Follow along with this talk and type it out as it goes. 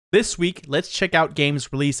This week, let's check out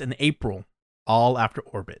games released in April, all after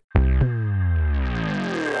Orbit. Roger,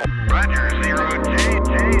 0J.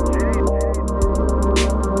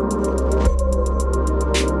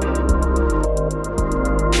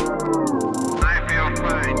 I feel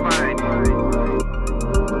fine.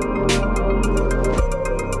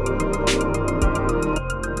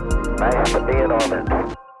 Nice to be in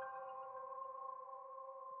orbit.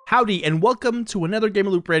 Howdy, and welcome to another Game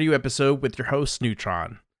Loop Radio episode with your host,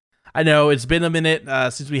 Neutron. I know it's been a minute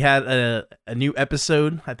since we had a new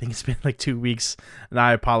episode. I think it's been like 2 weeks, and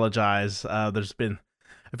I apologize. There's been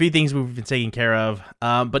a few things we've been taking care of,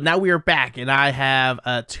 but now we are back, and I have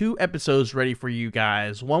 2 episodes ready for you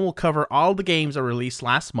guys. One will cover all the games that were released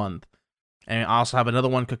last month, and I also have another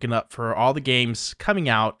one cooking up for all the games coming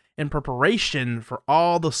out in preparation for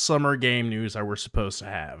all the summer game news that we're supposed to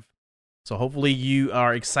have. So hopefully you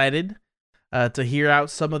are excited to hear out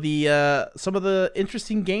some of the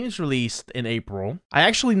interesting games released in April. I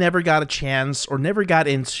actually never got a chance or never got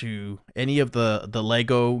into any of the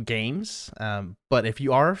Lego games, but if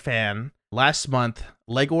you are a fan, last month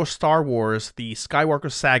Lego Star Wars: The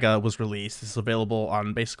Skywalker Saga was released. It's available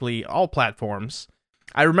on basically all platforms.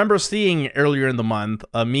 I remember seeing earlier in the month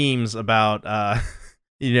memes about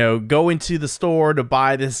go into the store to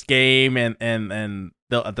buy this game and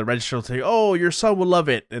the register will say, "Oh, your son will love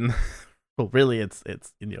it," and well, really, it's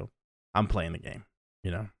I'm playing the game.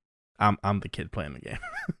 I'm the kid playing the game.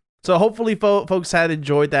 So hopefully, folks had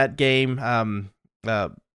enjoyed that game. I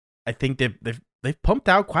think they've pumped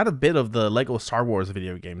out quite a bit of the Lego Star Wars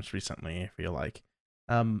video games recently. I feel like.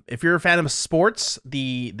 If you're a fan of sports,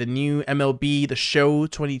 the new MLB The Show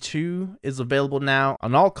 22 is available now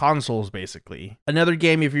on all consoles, basically. Another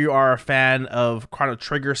game, if you are a fan of Chrono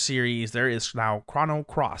Trigger series, there is now Chrono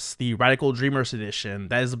Cross, the Radical Dreamers edition.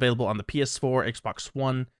 That is available on the PS4, Xbox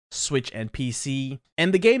One, Switch, and PC.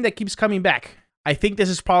 And the game that keeps coming back. I think this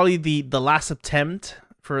is probably the last attempt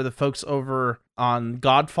for the folks over on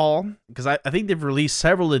Godfall, because I think they've released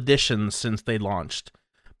several editions since they launched.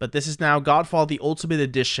 But this is now Godfall, the Ultimate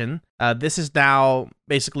Edition. This is now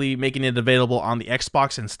basically making it available on the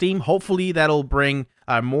Xbox and Steam. Hopefully, that'll bring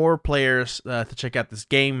more players to check out this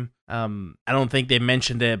game. I don't think they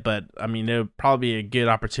mentioned it, but I mean, it'll probably be a good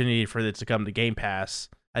opportunity for it to come to Game Pass.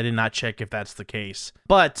 I did not check if that's the case.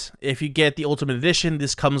 But if you get the Ultimate Edition,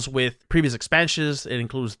 this comes with previous expansions. It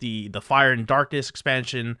includes the Fire and Darkness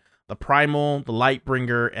expansion, the Primal, the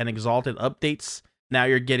Lightbringer, and Exalted updates. Now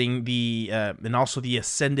you're getting and also the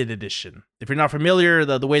Ascended Edition. If you're not familiar,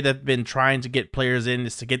 the way they've been trying to get players in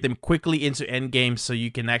is to get them quickly into endgame so you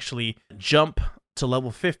can actually jump to level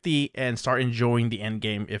 50 and start enjoying the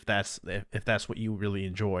endgame if that's what you really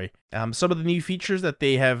enjoy. Some of the new features that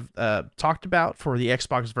they have talked about for the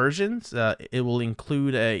Xbox versions, it will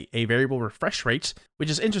include a variable refresh rates, which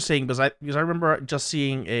is interesting because I remember just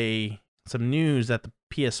seeing some news that the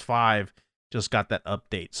PS5 just got that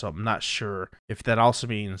update, so I'm not sure if that also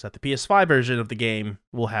means that the PS5 version of the game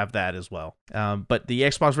will have that as well. But the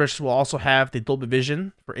Xbox version will also have the Dolby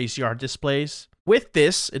Vision for HDR displays. With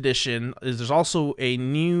this edition, there's also a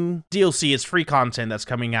new DLC. It's free content that's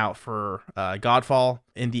coming out for Godfall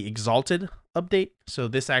in the Exalted update. So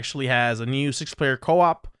this actually has a new 6-player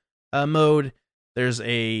co-op mode. There's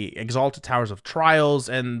a Exalted Towers of Trials,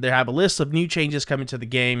 and they have a list of new changes coming to the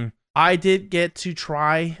game. I did get to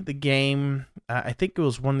try the game. I think it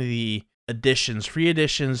was one of the free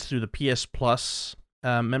editions through the PS Plus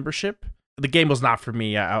membership. The game was not for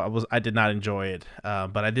me. I did not enjoy it,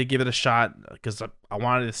 but I did give it a shot because I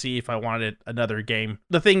wanted to see if I wanted another game.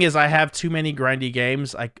 The thing is, I have too many grindy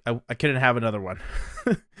games. I couldn't have another one.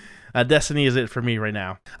 Destiny is it for me right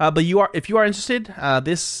now. But if you are interested,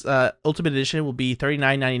 this Ultimate Edition will be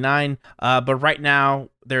 $39.99. But right now,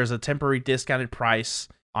 there's a temporary discounted price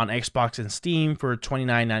on Xbox and Steam for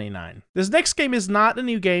 $29.99. This next game is not a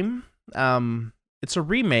new game. It's a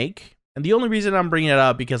remake. And the only reason I'm bringing it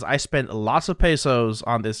up because I spent lots of pesos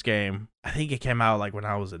on this game. I think it came out like when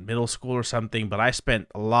I was in middle school or something, but I spent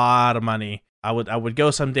a lot of money. I would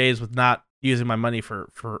go some days with not using my money for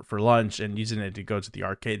lunch and using it to go to the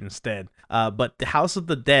arcade instead. But The House of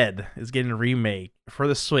the Dead is getting a remake for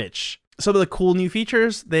the Switch. Some of the cool new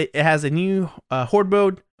features, it has a new horde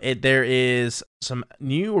mode. There is some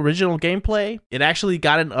new original gameplay. It actually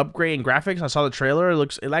got an upgrade in graphics. I saw the trailer.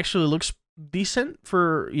 It actually looks decent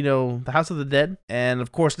for The House of the Dead. And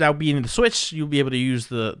of course, now being in the Switch, you'll be able to use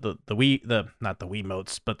the not the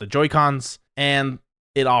Wiimotes, but the Joy-Cons, and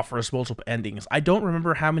it offers multiple endings. I don't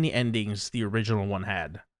remember how many endings the original one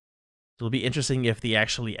had. It'll be interesting if they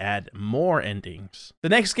actually add more endings. The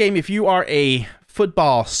next game, if you are a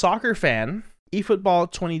soccer fan,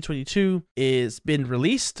 eFootball 2022 is been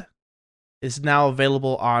released. It's now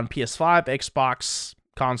available on PS5, Xbox,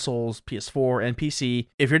 consoles, PS4, and PC.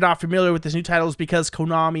 If you're not familiar with this new title, it's because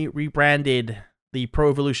Konami rebranded the Pro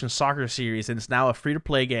Evolution Soccer series, and it's now a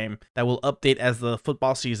free-to-play game that will update as the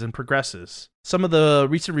football season progresses. Some of the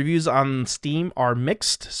recent reviews on Steam are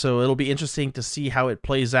mixed, so it'll be interesting to see how it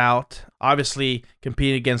plays out. Obviously,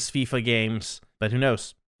 competing against FIFA games, but who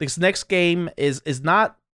knows? This next game is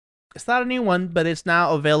not a new one, but it's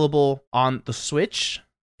now available on the Switch.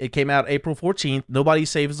 It came out April 14th. Nobody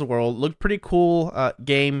Saves the World. Looked pretty cool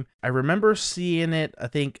game. I remember seeing it, I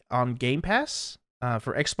think, on Game Pass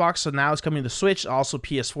for Xbox. So now it's coming to Switch, also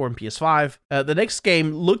PS4 and PS5. The next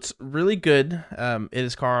game looked really good. It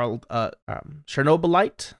is called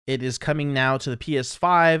Chernobylite. It is coming now to the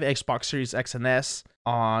PS5, Xbox Series X and S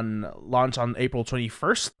on launch on April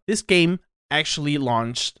 21st. This game actually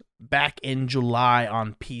launched back in July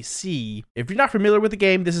on PC. If you're not familiar with the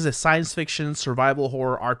game, this is a science fiction survival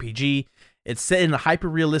horror RPG. It's set in a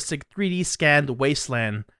hyper-realistic 3D scanned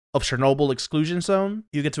wasteland of Chernobyl exclusion zone.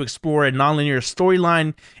 You get to explore a non-linear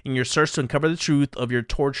storyline in your search to uncover the truth of your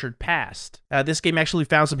tortured past. This game actually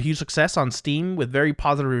found some huge success on Steam with very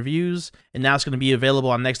positive reviews, and now it's going to be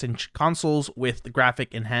available on next-gen consoles with the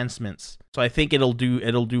graphic enhancements. So I think it'll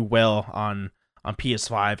do well on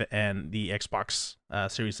PS5 and the Xbox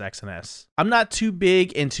Series X and S. I'm not too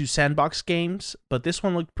big into sandbox games, but this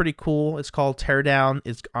one looked pretty cool. It's called Teardown.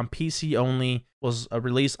 It's on PC only. Was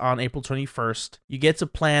released on April 21st. You get to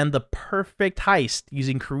plan the perfect heist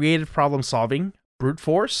using creative problem solving, brute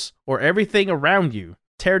force, or everything around you.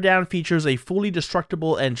 Teardown features a fully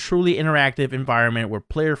destructible and truly interactive environment where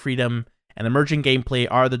player freedom and emerging gameplay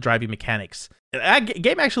are the driving mechanics. That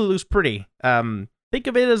game actually looks pretty. Think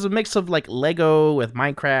of it as a mix of like Lego with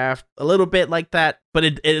Minecraft, a little bit like that, but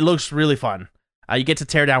it looks really fun. You get to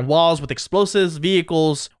tear down walls with explosives,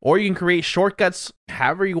 vehicles, or you can create shortcuts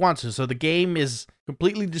however you want to. So the game is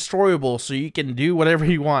completely destroyable, so you can do whatever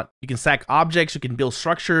you want. You can stack objects, you can build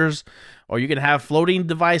structures, or you can have floating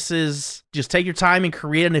devices. Just take your time and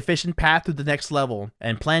create an efficient path to the next level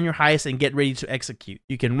and plan your heist and get ready to execute.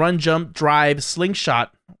 You can run, jump, drive,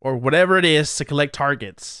 slingshot, or whatever it is to collect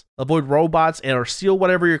targets. Avoid robots and or steal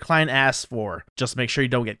whatever your client asks for. Just make sure you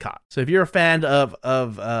don't get caught. So if you're a fan of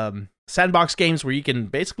sandbox games where you can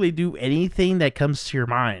basically do anything that comes to your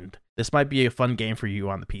mind, this might be a fun game for you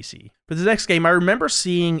on the PC. For the next game, I remember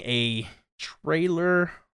seeing a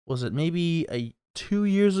trailer, was it maybe 2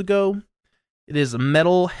 years ago? It is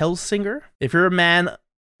Metal Hellsinger. If you're a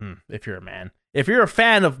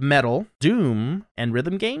fan of metal, doom, and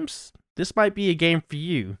rhythm games, this might be a game for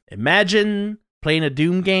you. Imagine playing a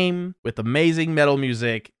Doom game with amazing metal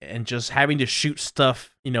music and just having to shoot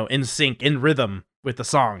stuff, in sync, in rhythm with the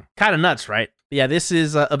song. Kind of nuts, right? But yeah, this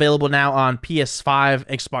is available now on PS5,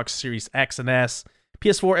 Xbox Series X and S,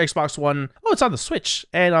 PS4, Xbox One. Oh, it's on the Switch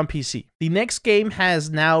and on PC. The next game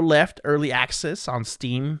has now left early access on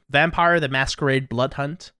Steam. Vampire the Masquerade Blood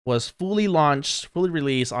Hunt was fully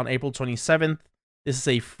released on April 27th. This is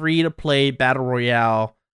a free-to-play battle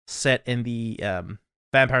royale set in the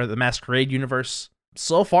Vampire the Masquerade universe.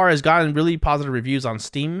 So far has gotten really positive reviews on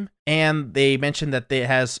Steam, and they mentioned that it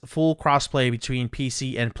has full crossplay between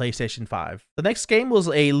PC and PlayStation 5. The next game was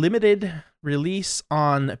a limited release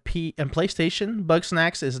on PlayStation.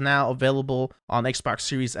 Bugsnax is now available on Xbox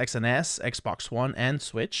Series X and S, Xbox One, and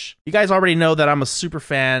Switch. You guys already know that I'm a super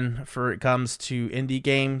fan when it comes to indie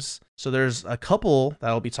games, so there's a couple that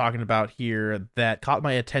I'll be talking about here that caught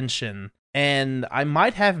my attention. And I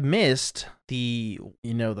might have missed the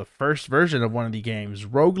first version of one of the games,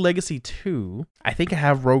 Rogue Legacy 2. I think I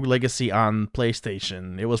have Rogue Legacy on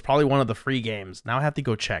PlayStation. It was probably one of the free games. Now I have to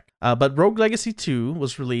go check. But Rogue Legacy 2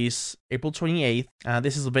 was released April 28th.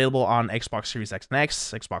 This is available on Xbox Series X and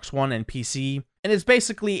X, Xbox One, and PC. And it's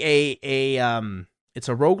basically it's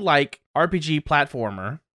a roguelike RPG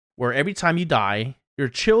platformer where every time you die, your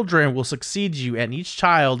children will succeed you, and each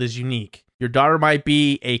child is unique. Your daughter might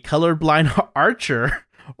be a colorblind archer,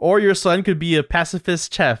 or your son could be a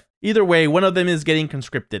pacifist chef. Either way, one of them is getting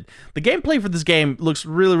conscripted. The gameplay for this game looks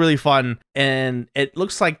really, really fun, and it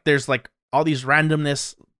looks like there's like all these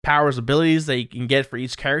randomness powers, abilities that you can get for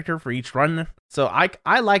each character, for each run. So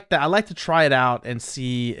I like that. I like to try it out and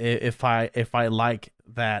see if I like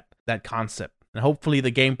that concept. And hopefully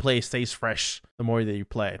the gameplay stays fresh the more that you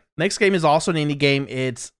play. Next game is also an indie game.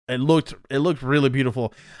 It looked really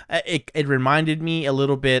beautiful. It reminded me a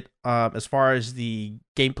little bit as far as the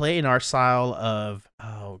gameplay and art style of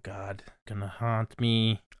gonna haunt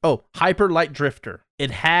me. Hyper Light Drifter.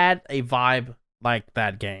 It had a vibe like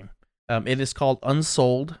that game. It is called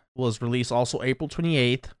Unsold. Was released also April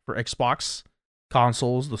 28th for Xbox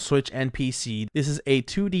consoles, the Switch and PC. This is a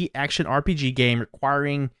 2D action RPG game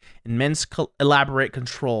requiring immense elaborate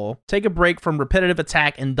control. Take a break from repetitive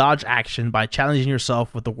attack and dodge action by challenging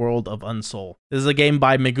yourself with the world of Unsoul. This is a game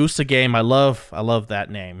by Megusta Game. I love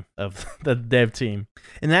that name of the dev team.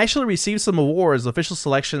 And it actually received some awards, official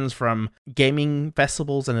selections from gaming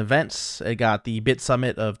festivals and events. It got the Bit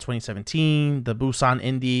Summit of 2017, the Busan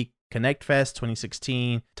Indie Connect Fest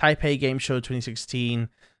 2016, Taipei Game Show 2016.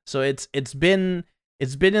 So it's been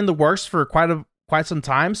in the works for quite some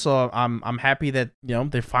time. So I'm happy that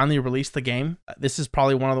they finally released the game. This is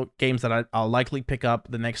probably one of the games that I'll likely pick up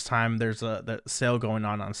the next time there's the sale going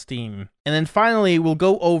on Steam. And then finally we'll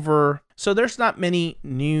go over. So there's not many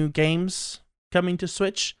new games coming to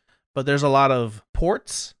Switch, but there's a lot of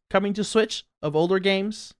ports coming to Switch of older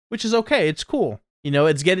games, which is okay. It's cool.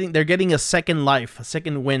 They're getting a second life, a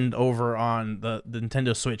second wind over on the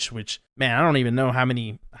Nintendo Switch, which, man, I don't even know how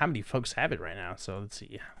many folks have it right now. So let's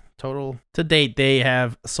see. Total to date, they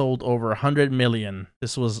have sold over 100 million.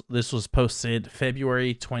 This was posted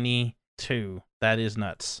February 22. That is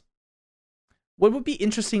nuts. What would be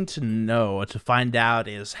interesting to know, to find out,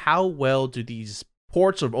 is how well do these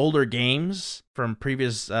ports of older games from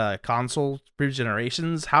previous consoles, previous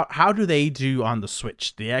generations, how do they do on the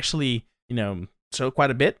Switch? They actually, so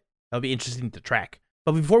quite a bit. That'll be interesting to track.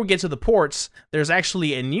 But before we get to the ports, there's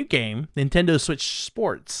actually a new game, Nintendo Switch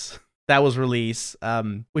Sports, that was released,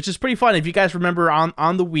 which is pretty fun. If you guys remember,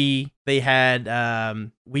 on the Wii, they had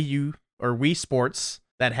Wii U or Wii Sports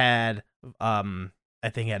that had, I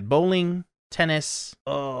think it had bowling, tennis.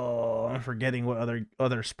 Oh, I'm forgetting what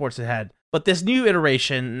other sports it had. But this new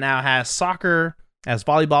iteration now has soccer, has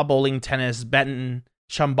volleyball, bowling, tennis, badminton,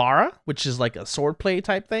 chambara, which is like a sword play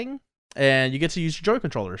type thing. And you get to use your Joy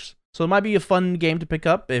controllers. So it might be a fun game to pick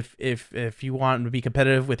up if you want to be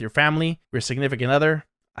competitive with your family, your significant other.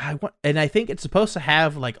 I think it's supposed to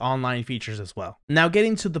have like online features as well. Now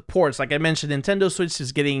getting to the ports, like I mentioned, Nintendo Switch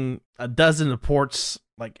is getting a dozen of ports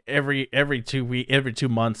like every 2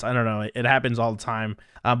 months. I don't know. It happens all the time.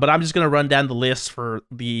 But I'm just gonna run down the list for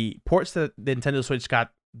the ports that the Nintendo Switch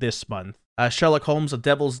got this month. Sherlock Holmes: The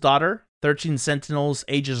Devil's Daughter, 13 Sentinels: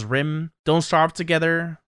 Aegis Rim, Don't Starve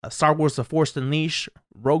Together, Star Wars: The Force Unleashed,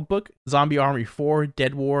 Roguebook, Zombie Army 4,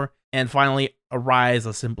 Dead War, and finally Arise: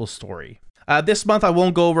 A Simple Story. This month I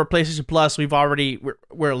won't go over PlayStation Plus.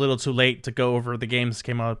 We're a little too late to go over the games that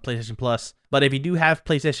came out of PlayStation Plus. But if you do have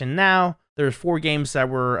PlayStation Now, there's 4 games that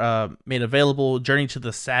were made available: Journey to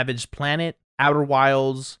the Savage Planet, Outer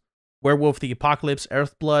Wilds, Werewolf the Apocalypse,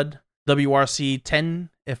 Earthblood, WRC 10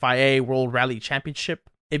 FIA World Rally Championship.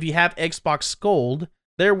 If you have Xbox Gold,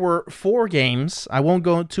 there were 4 games. I won't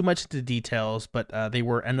go too much into details, but they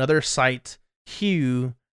were Another Sight,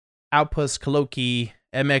 Hue, Outpost Koloki,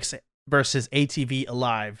 MX versus ATV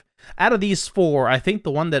Alive. Out of these 4, I think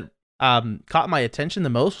the one that caught my attention the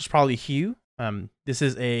most was probably Hue. This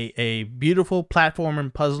is a beautiful platformer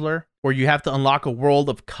and puzzler where you have to unlock a world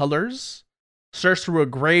of colors, search through a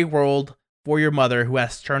gray world for your mother who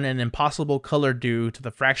has turned an impossible color due to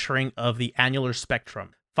the fracturing of the annular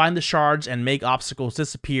spectrum. Find the shards and make obstacles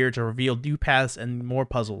disappear to reveal new paths and more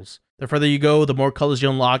puzzles. The further you go, the more colors you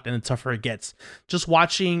unlock and the tougher it gets. Just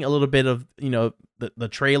watching a little bit of, the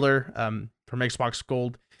trailer from Xbox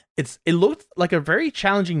Gold, it looked like a very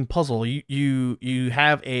challenging puzzle. You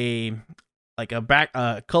have a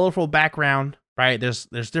colorful background, right?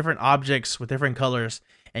 There's different objects with different colors,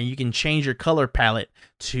 and you can change your color palette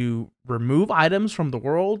to remove items from the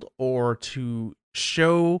world or to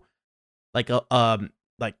show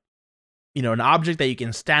an object that you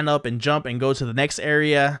can stand up and jump and go to the next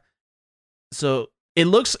area. So it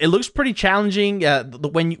looks pretty challenging.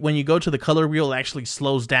 When you go to the color wheel, it actually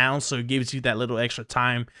slows down, so it gives you that little extra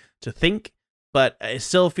time to think. But it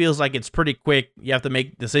still feels like it's pretty quick. You have to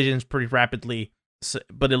make decisions pretty rapidly.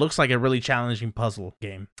 But it looks like a really challenging puzzle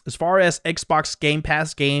game. As far as Xbox Game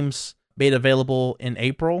Pass games made available in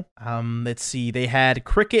April, let's see. They had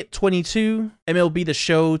Cricket 22, MLB The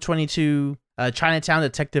Show 22, Chinatown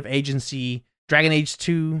Detective Agency, Dragon Age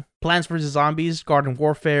 2, Plants vs. Zombies, Garden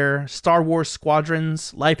Warfare, Star Wars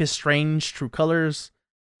Squadrons, Life is Strange, True Colors,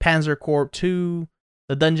 Panzer Corps 2,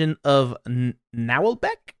 The Dungeon of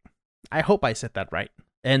Nowelbeck? I hope I said that right.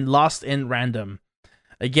 And Lost in Random.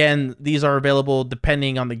 Again, these are available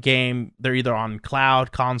depending on the game. They're either on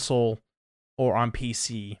cloud, console, or on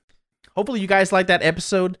PC. Hopefully you guys liked that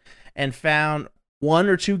episode and found 1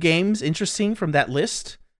 or 2 games interesting from that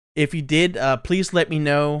list. If you did, please let me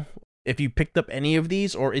know if you picked up any of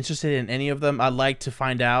these or interested in any of them. I'd like to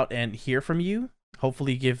find out and hear from you.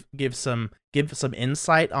 Hopefully give some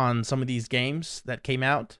insight on some of these games that came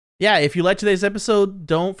out. Yeah, if you liked today's episode,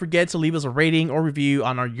 don't forget to leave us a rating or review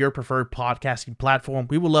on your preferred podcasting platform.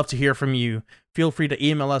 We would love to hear from you. Feel free to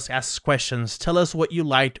email us, ask us questions, tell us what you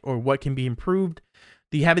liked or what can be improved.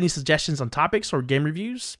 Do you have any suggestions on topics or game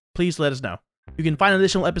reviews? Please let us know. You can find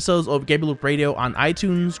additional episodes of Game Loop Radio on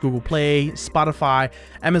iTunes, Google Play, Spotify,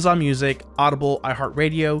 Amazon Music, Audible,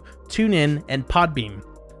 iHeartRadio, TuneIn, and Podbean.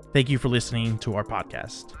 Thank you for listening to our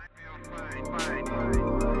podcast. I feel fine.